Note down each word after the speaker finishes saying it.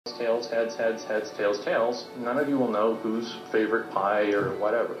tails, heads, heads, heads, tails, tails, none of you will know whose favorite pie or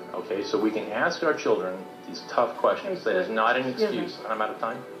whatever. Okay, so we can ask our children these tough questions. Okay, that is not an excuse. I'm out of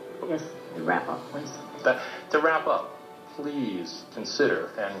time. Yes, wrap up, please. To wrap up, please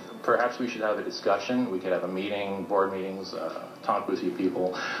consider, and perhaps we should have a discussion. We could have a meeting, board meetings, talk with you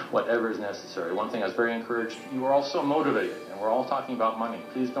people, whatever is necessary. One thing I was very encouraged, you are all so motivated, and we're all talking about money.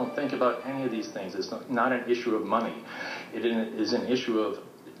 Please don't think about any of these things. It's not an issue of money. It is an issue of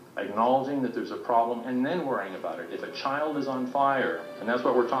acknowledging that there's a problem and then worrying about it. If a child is on fire, and that's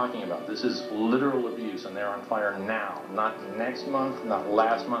what we're talking about, this is literal abuse, and they're on fire now, not next month, not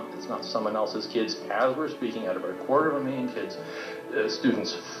last month, it's not someone else's kids. As we're speaking, out of our 250,000 kids,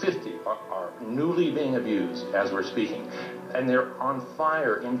 students, 50 are newly being abused as we're speaking, and they're on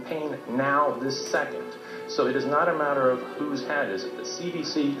fire in pain now, this second. So it is not a matter of whose hat is it. The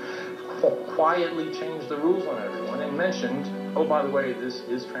CDC quietly changed the rules on everyone and mentioned, oh, by the way, this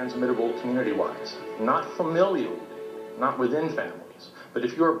is transmittable community-wise, not familially, not within families. But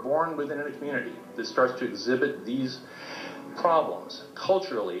if you're born within a community that starts to exhibit these problems,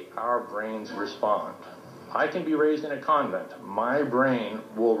 culturally, our brains respond. I can be raised in a convent. My brain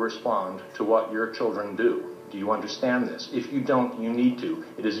will respond to what your children do. Do you understand this? If you don't, you need to.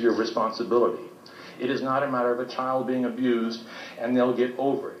 It is your responsibility. It is not a matter of a child being abused and they'll get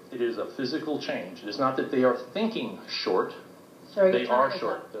over it. It is a physical change. It is not that they are thinking short. Sorry, they are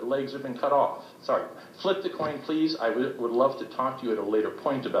short. Their legs have been cut off. Sorry. Flip the coin, please. I would love to talk to you at a later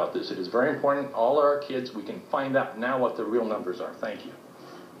point about this. It is very important. All our kids, we can find out now what the real numbers are. Thank you.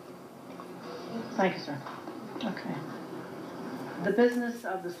 Thank you, sir. Okay. The business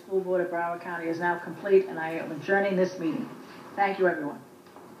of the School Board of Broward County is now complete, and I am adjourning this meeting. Thank you, everyone.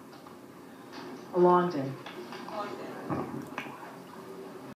 A long day.